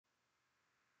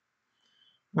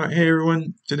Hey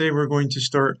everyone, today we're going to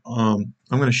start, I'm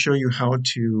going to show you how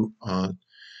to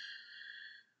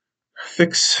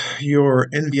fix your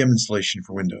NVM installation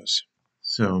for Windows.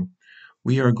 So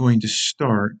we are going to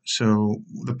start, so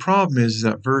the problem is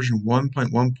that version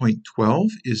 1.1.12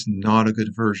 is not a good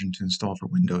version to install for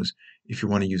Windows if you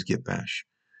want to use Git Bash.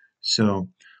 So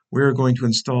we're going to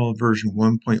install version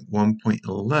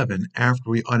 1.1.11 after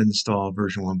we uninstall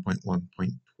version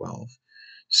 1.1.12.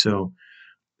 So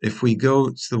if we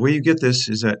go, so the way you get this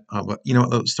is that,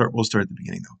 we'll start at the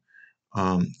beginning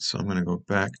though. So I'm going to go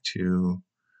back to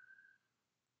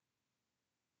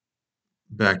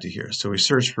here. So we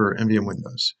search for NVM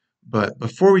Windows. But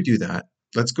before we do that,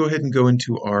 let's go ahead and go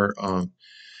into our,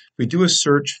 we do a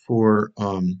search for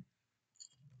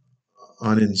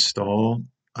uninstall.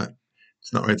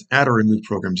 It's not right, it's add or remove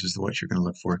programs is what you're going to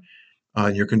look for.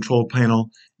 In your control panel,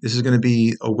 this is going to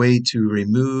be a way to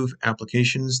remove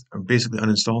applications, or basically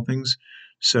uninstall things.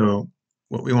 So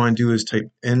what we want to do is type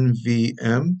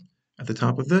NVM at the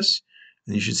top of this,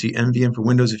 and you should see NVM for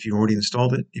Windows if you've already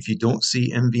installed it. If you don't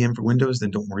see NVM for Windows,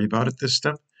 then don't worry about it this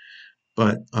step.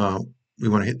 But we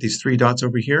want to hit these three dots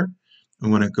over here. We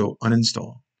want to go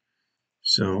uninstall.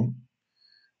 So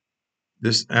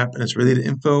this app and its related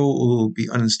info will be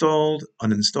uninstalled.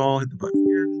 Uninstall, hit the button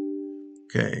again.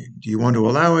 Okay, do you want to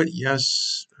allow it?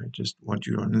 Yes, I just want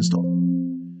you to uninstall.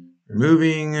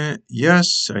 Removing it.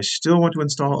 Yes, I still want to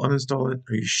uninstall it.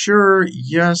 Are you sure?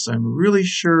 Yes, I'm really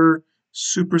sure.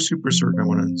 Super certain I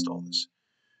want to install this.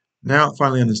 Now,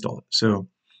 finally uninstall it. So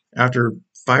after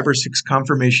 5 or 6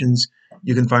 confirmations,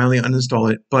 you can finally uninstall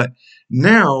it. But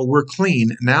now we're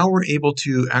clean. Now we're able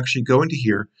to actually go into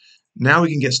here. Now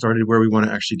we can get started where we want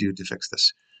to actually do to fix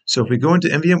this. So if we go into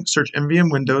NVM, search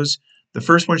NVM Windows, the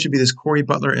first one should be this Corey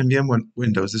Butler NVM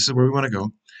Windows. This is where we want to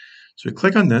go. So we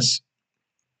click on this,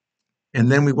 and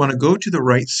then we want to go to the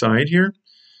right side here,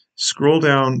 scroll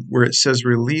down where it says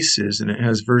releases, and it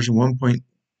has version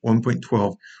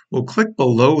 1.1.12. We'll click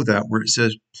below that where it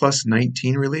says plus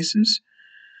 19 releases.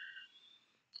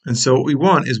 And so what we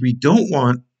want is we don't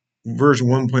want version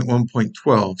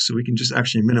 1.1.12, so we can just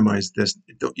actually minimize this.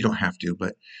 You don't have to,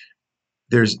 but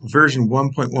there's version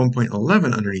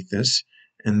 1.1.11 underneath this,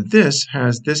 and this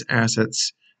has this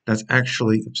assets that's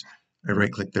actually, oops, I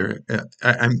right click there.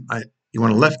 You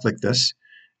want to left click this,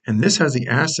 and this has the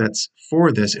assets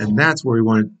for this, and that's where we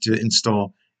wanted to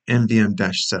install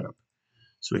NVM-setup.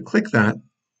 So we click that.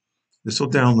 This will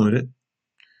download it.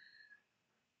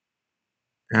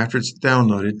 After it's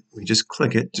downloaded, we just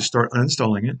click it to start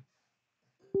uninstalling it.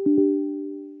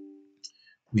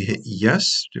 We hit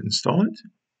yes to install it,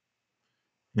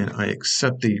 and I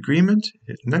accept the agreement,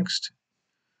 hit next.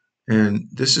 And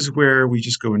this is where we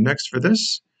just go next for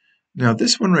this. Now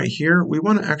this one right here, we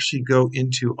want to actually go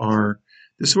into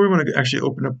this is where we want to actually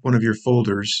open up one of your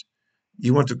folders.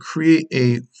 You want to create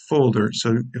a folder.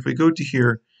 So if we go to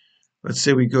here, let's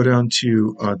say we go down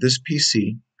to this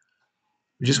PC.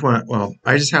 We just want to, well,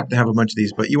 I just happen to have a bunch of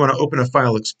these, but you want to open a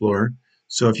file explorer.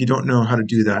 So if you don't know how to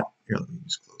do that, here, let me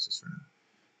just close this for now.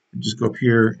 And just go up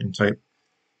here and type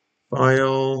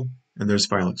File, and there's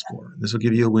File Explorer. This will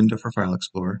give you a window for File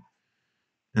Explorer.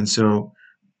 And so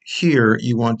here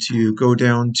you want to go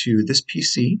down to this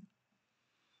PC,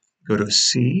 go to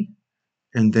C,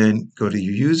 and then go to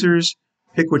your users,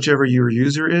 pick whichever your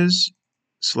user is,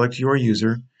 select your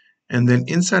user, and then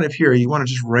inside of here you want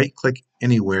to just right click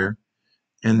anywhere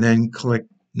and then click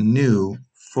New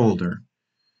Folder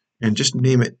and just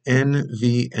name it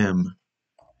NVM.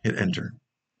 Hit enter.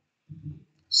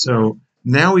 So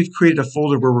now we've created a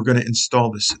folder where we're going to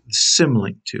install this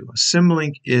symlink to. A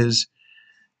symlink is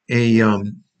a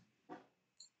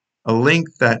link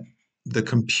that the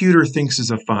computer thinks is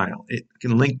a file. It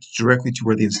can link directly to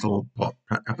where the install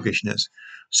application is.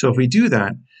 So if we do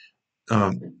that,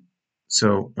 all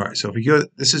right, so if we go,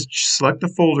 this is select the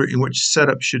folder in which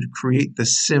setup should create the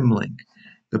symlink.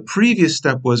 The previous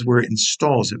step was where it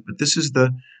installs it, but this is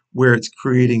where it's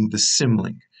creating the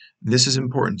symlink. This is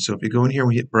important. So if we go in here and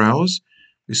we hit browse,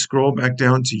 we scroll back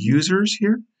down to users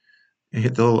here and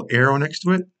hit the little arrow next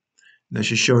to it. And that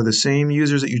should show the same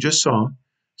users that you just saw.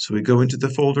 So we go into the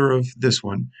folder of this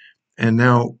one, and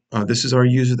now this is our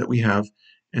user that we have.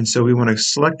 And so we want to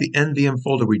select the NVM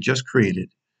folder we just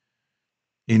created.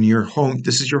 In your home,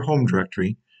 this is your home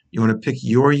directory. You want to pick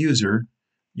your user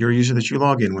that you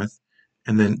log in with,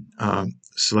 and then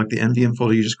select the NVM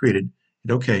folder you just created,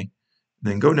 hit OK, and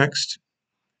then go next,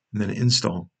 and then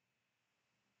install.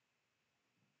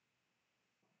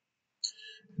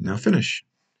 Now finish.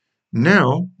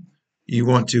 Now you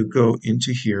want to go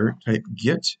into here, type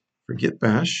git for Git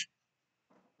Bash,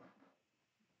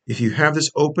 If you have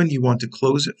this open, you want to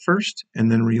close it first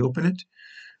and then reopen it.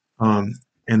 And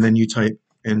then you type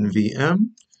NVM-V,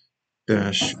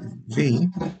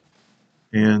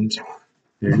 and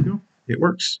there you go. It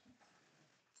works.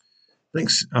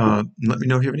 Thanks. Let me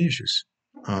know if you have any issues.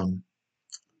 Thank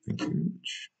you.